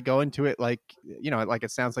 I go into it like like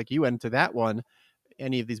it sounds like you went into that one,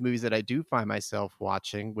 any of these movies that I do find myself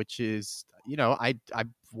watching, which is, I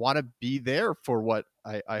want to be there for what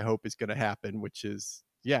I hope is going to happen, which is,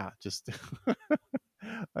 yeah, just,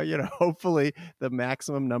 hopefully the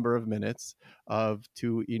maximum number of minutes of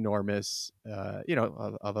two enormous,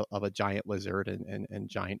 of a giant lizard and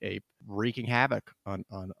giant ape wreaking havoc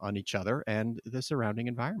on each other and the surrounding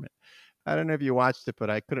environment. I don't know if you watched it, but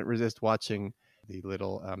I couldn't resist watching the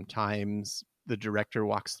little times the director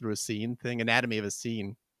walks through a scene thing, anatomy of a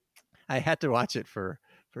scene. I had to watch it for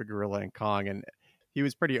Gorilla and Kong, and he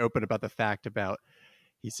was pretty open about the fact about.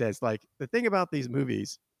 He says like the thing about these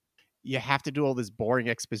movies, you have to do all this boring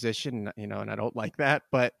exposition, and I don't like that,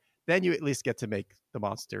 but then you at least get to make the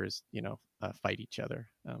monsters, fight each other.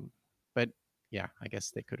 But yeah, I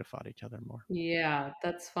guess they could have fought each other more. Yeah,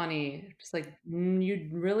 that's funny. Just like you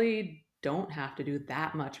really don't have to do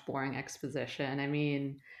that much boring exposition. I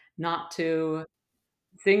mean, not to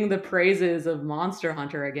sing the praises of Monster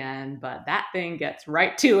Hunter again, but that thing gets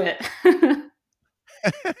right to it.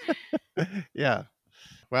 Yeah.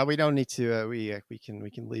 Well, we don't need to. We can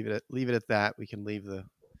leave it at that. We can leave the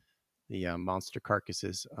monster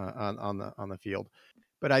carcasses on the field.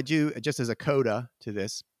 But I do, just as a coda to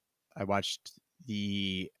this, I watched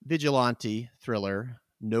the vigilante thriller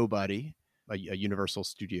Nobody, a Universal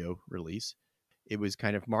Studio release. It was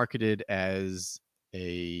kind of marketed as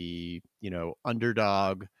a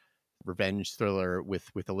underdog revenge thriller with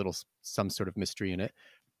a little some sort of mystery in it.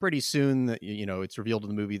 Pretty soon, it's revealed in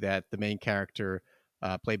the movie that the main character,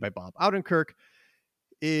 played by Bob Odenkirk,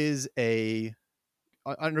 is a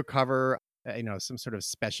undercover, some sort of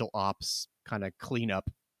special ops kind of cleanup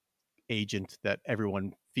agent that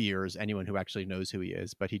everyone fears, anyone who actually knows who he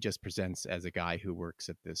is, but he just presents as a guy who works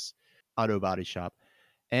at this auto body shop.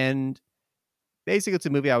 And basically it's a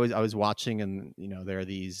movie I was watching, and there are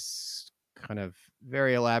these kind of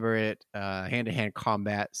very elaborate hand-to-hand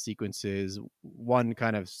combat sequences. One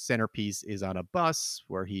kind of centerpiece is on a bus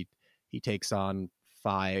where he takes on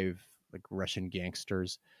five like Russian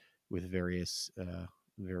gangsters with various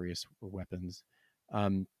weapons.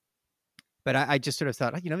 um but I just sort of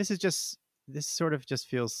thought, this sort of just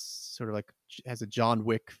feels sort of like has a John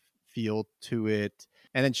Wick feel to it.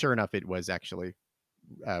 And then sure enough, it was actually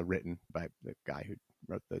written by the guy who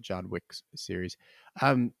wrote the John Wick series.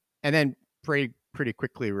 And then pretty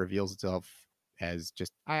quickly reveals itself as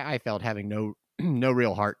just I felt having no no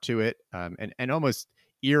real heart to it, and almost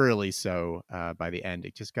eerily so by the end.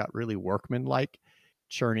 It just got really workmanlike,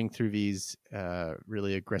 churning through these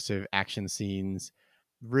really aggressive action scenes,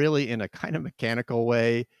 really in a kind of mechanical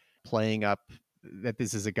way, playing up that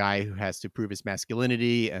this is a guy who has to prove his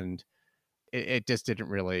masculinity, and it just didn't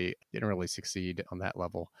really succeed on that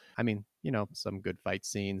level. I mean, some good fight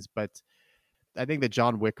scenes, but I think the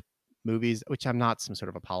John Wick movies, which I'm not some sort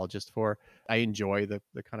of apologist for, I enjoy the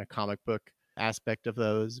kind of comic book aspect of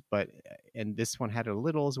those, but and this one had a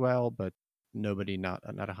little as well, but not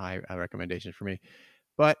a high recommendation for me.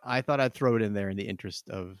 But I thought I'd throw it in there in the interest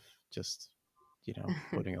of just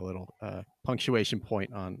putting a little punctuation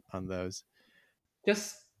point on those.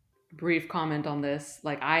 Just brief comment on this.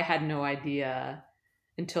 Like I had no idea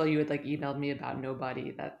until you had like emailed me about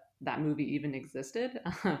Nobody that that movie even existed,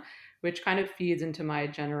 which kind of feeds into my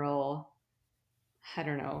general, I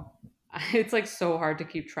don't know. It's like so hard to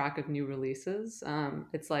keep track of new releases.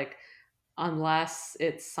 It's like unless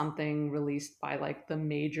it's something released by like the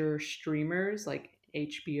major streamers like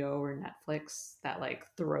HBO or Netflix that like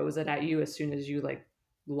throws it at you as soon as you like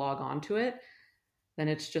log on to it, then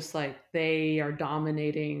it's just like they are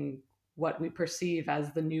dominating what we perceive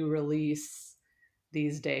as the new release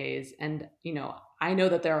these days. And I know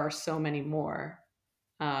that there are so many more,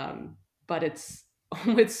 but it's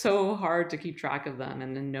it's so hard to keep track of them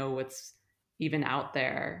and then know what's even out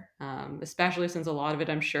there, especially since a lot of it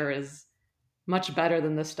I'm sure is much better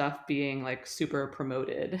than the stuff being like super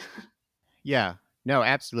promoted. Yeah, no,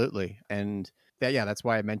 absolutely. And that's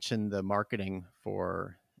why I mentioned the marketing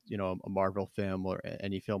for, a Marvel film or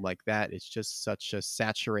any film like that. It's just such a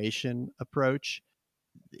saturation approach.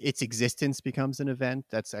 Its existence becomes an event.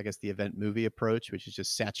 That's, I guess, the event movie approach, which is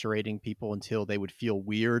just saturating people until they would feel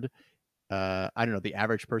weird. I don't know. The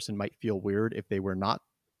average person might feel weird if they were not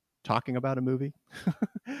talking about a movie,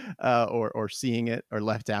 or seeing it or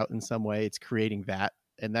left out in some way. It's creating that,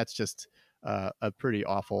 and that's just a pretty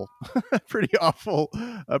awful, pretty awful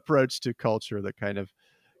approach to culture. The kind of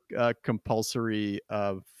compulsory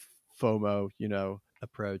of FOMO,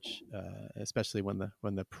 approach, especially when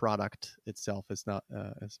the product itself is not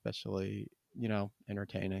especially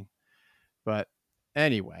entertaining. But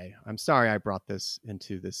anyway, I'm sorry I brought this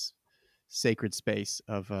into this sacred space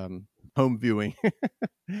of home viewing,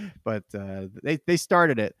 but they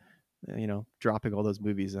started it, dropping all those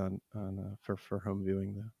movies on for home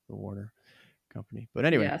viewing, the Warner company. But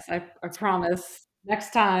anyway, Yes, I promise.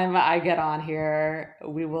 Next time I get on here,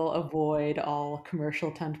 we will avoid all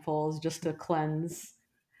commercial tentpoles just to cleanse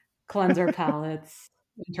our palates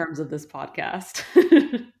in terms of this podcast.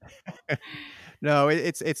 no,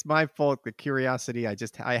 it's my fault. The curiosity.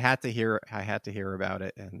 I had to hear about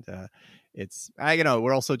it, and it's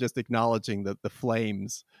we're also just acknowledging the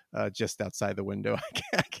flames just outside the window.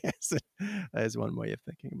 I guess is one way of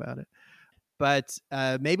thinking about it. But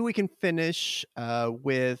maybe we can finish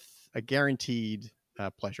with a guaranteed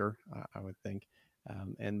pleasure, I would think,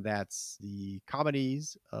 and that's the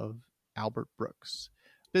comedies of Albert Brooks,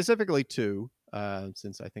 specifically two,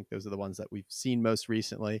 since I think those are the ones that we've seen most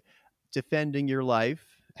recently. Defending Your Life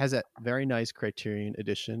has a very nice Criterion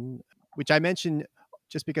edition, which I mentioned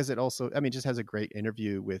just because it also, I mean, just has a great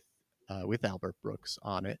interview with Albert Brooks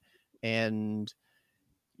on it. And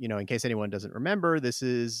in case anyone doesn't remember, this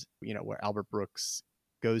is, where Albert Brooks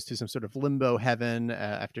goes to some sort of limbo heaven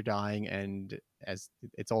after dying, and as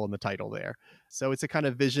it's all in the title there. So it's a kind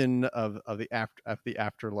of vision of the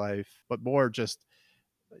afterlife, but more just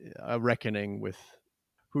a reckoning with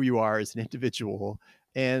who you are as an individual.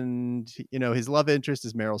 And his love interest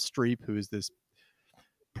is Meryl Streep, who is this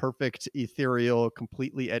perfect, ethereal,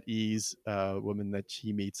 completely at ease woman that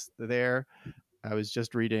he meets there. I was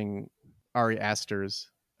just reading Ari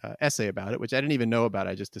Aster's essay about it, which I didn't even know about.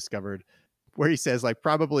 I just discovered, where he says, like,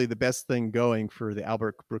 probably the best thing going for the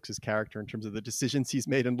Albert Brooks's character in terms of the decisions he's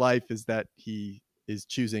made in life is that he is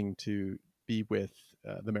choosing to be with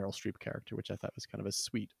the Meryl Streep character, which I thought was kind of a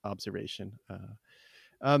sweet observation.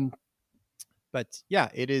 Um, but yeah,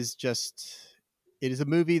 it is a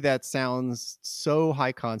movie that sounds so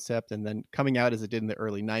high concept, and then coming out as it did in the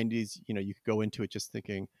early 90s, you could go into it just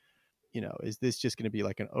thinking, is this just going to be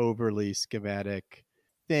like an overly schematic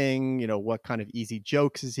thing? What kind of easy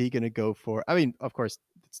jokes is he going to go for? I mean, of course,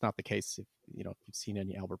 it's not the case. If if you've seen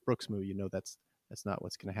any Albert Brooks movie, that's not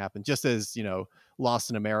what's going to happen. Just as Lost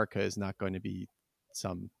in America is not going to be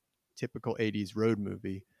some typical 80s road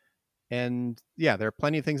movie. And yeah, there are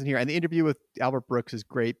plenty of things in here. And the interview with Albert Brooks is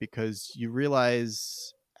great because you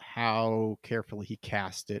realize how carefully he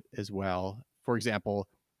cast it as well. for example,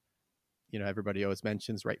 everybody always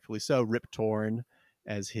mentions, rightfully so, Rip Torn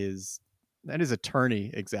as his, not his attorney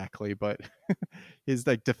exactly, but his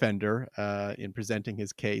like defender in presenting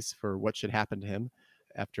his case for what should happen to him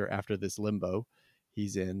after this limbo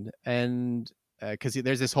he's in. And because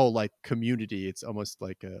there's this whole like community, it's almost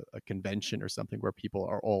like a convention or something where people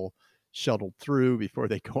are all shuttled through before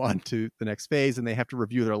they go on to the next phase, and they have to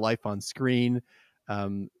review their life on screen,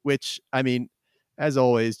 which, I mean, as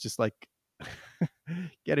always, just like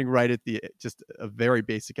getting right at the just a very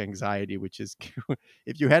basic anxiety, which is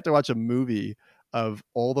if you had to watch a movie of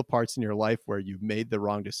all the parts in your life where you made the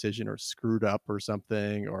wrong decision or screwed up or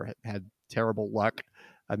something or had terrible luck.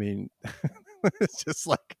 I mean, it's just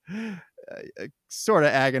like sort of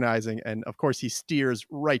agonizing. And of course, he steers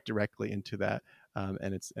right directly into that,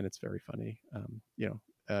 and it's very funny.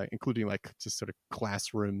 Including like just sort of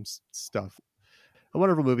classroom stuff. A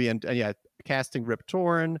wonderful movie, and yeah, casting Rip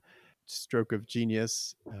Torn, stroke of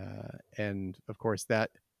genius, and of course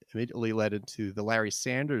that immediately led into the Larry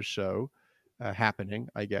Sanders Show happening,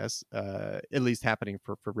 I guess, at least happening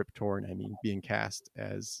for Rip Torn. I mean, being cast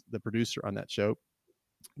as the producer on that show,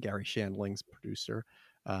 Gary Shandling's producer.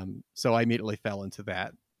 So I immediately fell into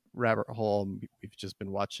that rabbit hole. We've just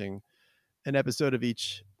been watching an episode of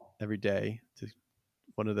each every day, to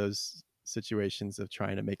one of those situations of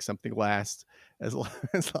trying to make something last as long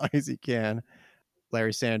as you can.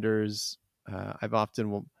 Larry Sanders, I've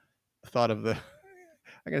often thought of the,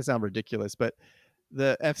 I'm going to sound ridiculous, but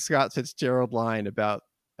the F. Scott Fitzgerald line about,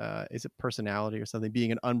 is it personality or something,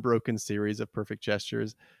 being an unbroken series of perfect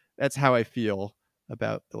gestures. That's how I feel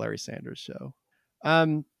about the Larry Sanders Show.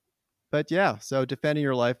 But yeah, so Defending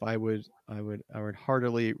Your Life, I would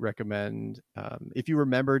heartily recommend. If you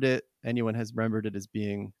remembered it, anyone has remembered it as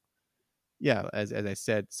being, yeah, as I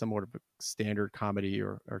said, somewhat of a standard comedy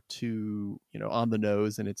or too, on the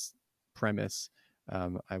nose in its premise,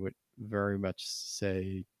 I would very much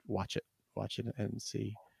say watch it and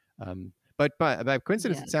see. But by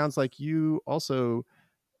coincidence, it Yes. sounds like you also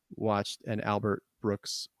watched an Albert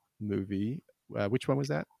Brooks movie. Which one was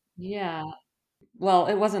that? Yeah. Well,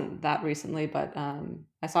 it wasn't that recently, but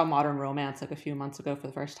I saw Modern Romance like a few months ago for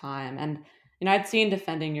the first time, and I'd seen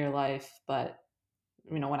Defending Your Life, but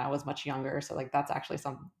when I was much younger, so like that's actually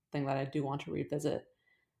something that I do want to revisit.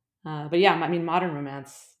 But yeah, I mean, Modern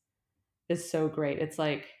Romance is so great. It's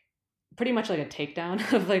like pretty much like a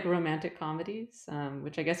takedown of like romantic comedies,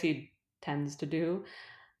 which I guess he tends to do.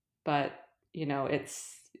 But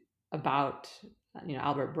it's about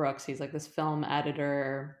Albert Brooks. He's like this film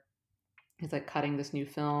editor. He's like cutting this new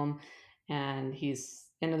film, and he's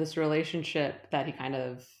into this relationship that he kind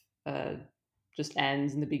of uh, just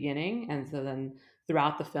ends in the beginning. And so then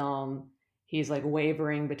throughout the film, he's like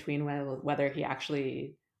wavering between whether he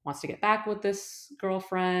actually wants to get back with this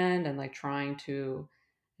girlfriend and like trying to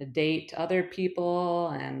date other people.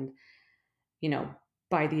 And you know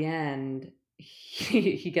by the end,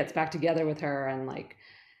 he gets back together with her and like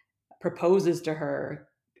proposes to her,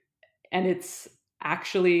 and it's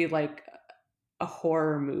actually like a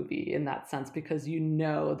horror movie in that sense, because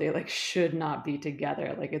they like should not be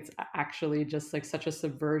together. Like it's actually just like such a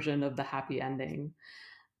subversion of the happy ending.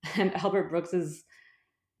 And Albert Brooks is,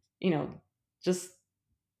 you know, just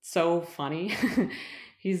so funny.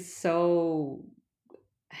 He's so,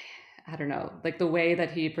 I don't know, like the way that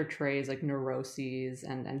he portrays like neuroses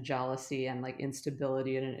and jealousy and like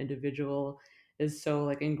instability in an individual is so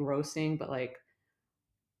like engrossing, but like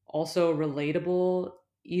also relatable,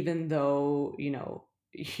 even though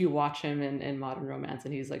you watch him in Modern Romance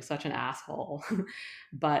and he's like such an asshole.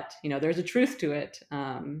 But there's a truth to it,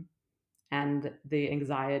 and the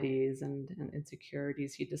anxieties and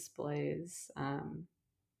insecurities he displays, and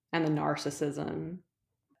the narcissism.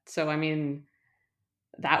 So I mean,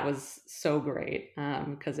 that was so great,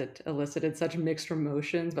 because it elicited such mixed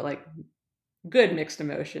emotions, but like good mixed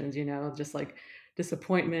emotions, just like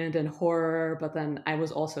disappointment and horror. But then I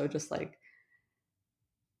was also just like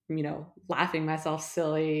laughing myself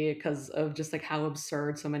silly because of just like how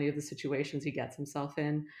absurd so many of the situations he gets himself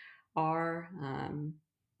in are.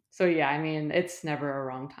 So yeah, I mean, it's never a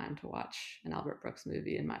wrong time to watch an Albert Brooks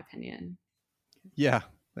movie, in my opinion. Yeah,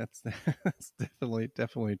 that's that's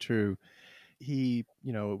definitely true. He,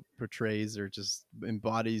 portrays or just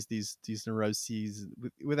embodies these neuroses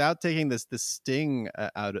without taking this sting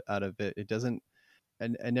out of it. It doesn't.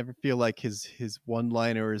 And I never feel like his one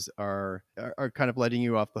liners are kind of letting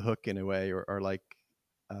you off the hook in a way, or like,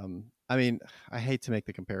 I mean, I hate to make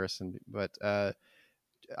the comparison, but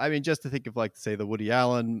I mean, just to think of like, say, the Woody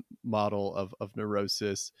Allen model of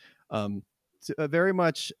neurosis, very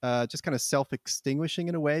much just kind of self-extinguishing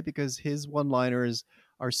in a way, because his one-liners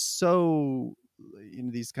are so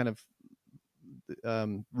in these kind of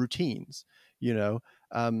routines, you know.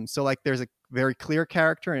 So like there's a very clear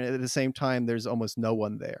character, and at the same time, there's almost no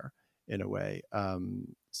one there in a way.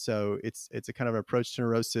 So it's a kind of approach to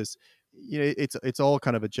neurosis. You know, it's all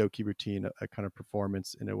kind of a jokey routine, a kind of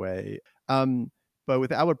performance in a way. But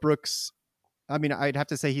with Albert Brooks, I mean, I'd have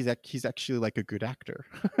to say he's actually like a good actor.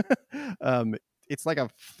 um, it's like a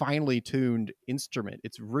finely tuned instrument.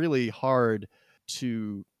 It's really hard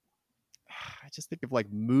to I just think of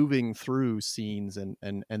like moving through scenes and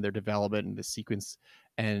their development and the sequence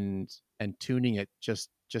and tuning it just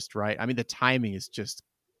right. I mean, the timing is just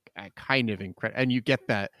kind of incredible, and you get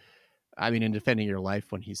that. I mean, in Defending Your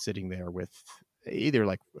Life, when he's sitting there with either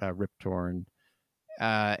like Rip Torn,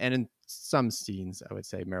 and in some scenes, I would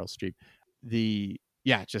say Meryl Streep, the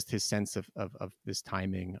yeah, just his sense of this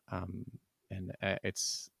timing, and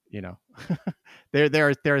it's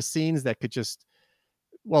there are scenes that could just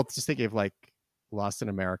just thinking of like Lost in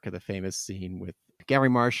America, the famous scene with Gary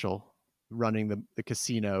Marshall running the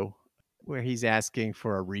casino where he's asking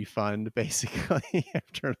for a refund basically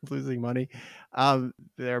after losing money.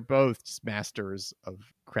 They're both just masters of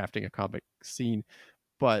crafting a comic scene,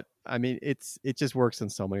 but I mean, it just works on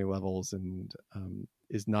so many levels and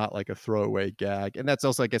is not like a throwaway gag. And that's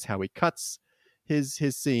also, I guess, how he cuts his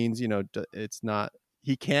scenes. You know, it's not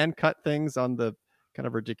he can cut things on the kind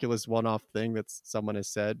of ridiculous one-off thing that someone has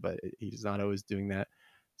said, but he's not always doing that.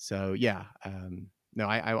 So yeah, no,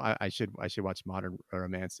 I should watch Modern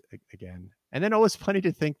Romance again. And then always funny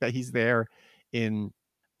to think that he's there in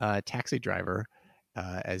Taxi Driver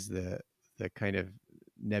as the kind of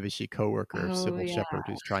nebbishy coworker of Oh Sybil yeah. Shepherd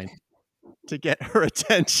who's trying to get her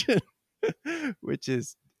attention, which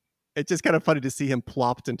is it's just kind of funny to see him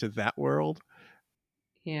plopped into that world.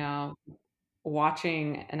 Yeah.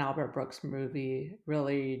 Watching an Albert Brooks movie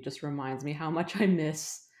really just reminds me how much I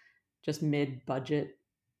miss just mid-budget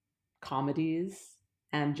comedies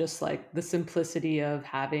and just like the simplicity of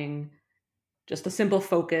having just a simple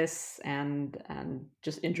focus and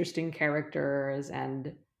just interesting characters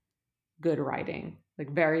and good writing.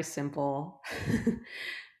 Like very simple.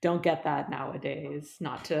 Don't get that nowadays.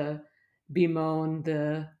 Not to bemoan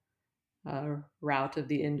the route of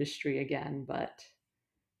the industry again, but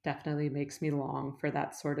definitely makes me long for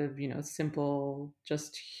that sort of, simple,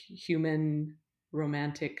 just human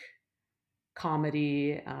romantic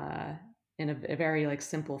comedy in a very like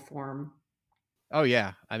simple form. Oh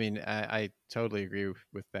yeah, I mean, I totally agree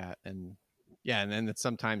with that, and yeah, and then that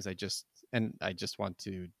sometimes I just want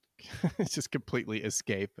to just completely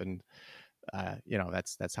escape, and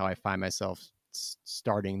that's how I find myself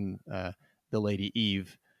starting the Lady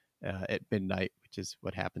Eve at midnight, which is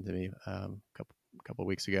what happened to me a couple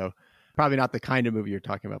weeks ago. Probably not the kind of movie you're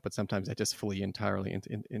talking about, but sometimes I just flee entirely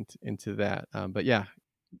into that. But yeah.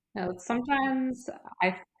 No, sometimes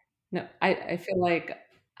I no, I feel like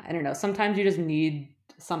I don't know. Sometimes you just need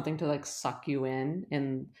something to like suck you in,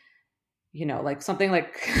 and like something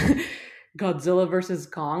like Godzilla versus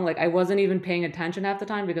Kong. Like I wasn't even paying attention half the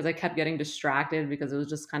time because I kept getting distracted because it was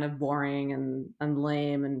just kind of boring and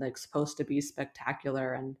lame and like supposed to be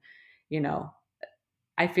spectacular. And you know,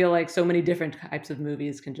 I feel like so many different types of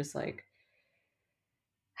movies can just like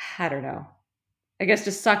I don't know. I guess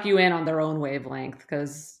just suck you in on their own wavelength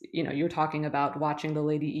because you're talking about watching the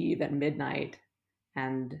Lady Eve at midnight,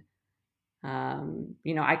 and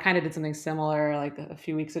I kind of did something similar. Like a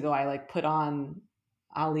few weeks ago, I like put on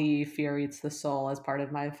Ali Fear Eats the Soul as part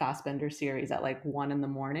of my Fassbender series at like 1 in the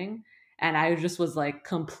morning, and I just was like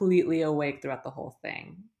completely awake throughout the whole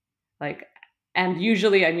thing. Like, and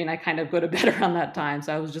usually, I mean, I kind of go to bed around that time,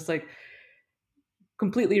 so I was just like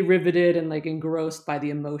completely riveted and like engrossed by the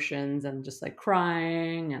emotions and just like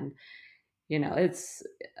crying, and it's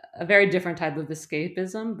a very different type of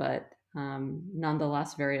escapism, but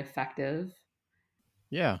nonetheless very effective.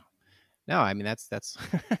 Yeah. No, I mean that's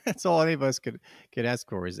that's all any of us could ask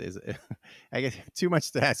for is I guess too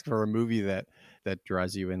much to ask for a movie that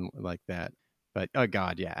draws you in like that. But oh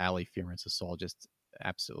god, yeah, Ali Fearance of Soul just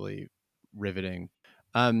absolutely riveting.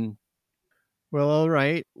 Um well, all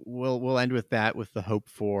right. We'll end with that with the hope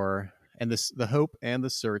for and the hope and the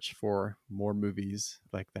search for more movies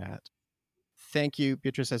like that. Thank you,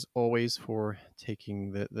 Beatrice, as always, for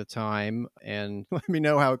taking the time and let me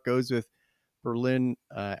know how it goes with Berlin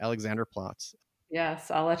Alexanderplatz. Yes,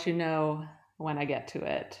 I'll let you know when I get to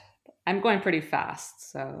it. I'm going pretty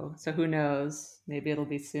fast, so who knows? Maybe it'll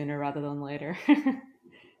be sooner rather than later.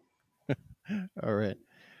 All right.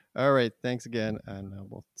 All right. Thanks again. And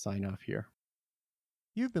we'll sign off here.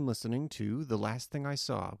 You've been listening to The Last Thing I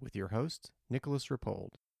Saw with your host, Nicholas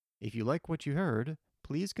Rapold. If you like what you heard,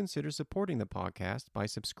 please consider supporting the podcast by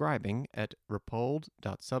subscribing at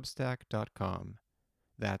rapold.substack.com.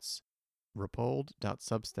 That's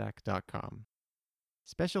rapold.substack.com.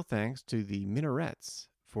 Special thanks to the Minarets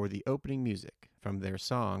for the opening music from their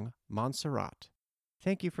song Montserrat.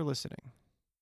 Thank you for listening.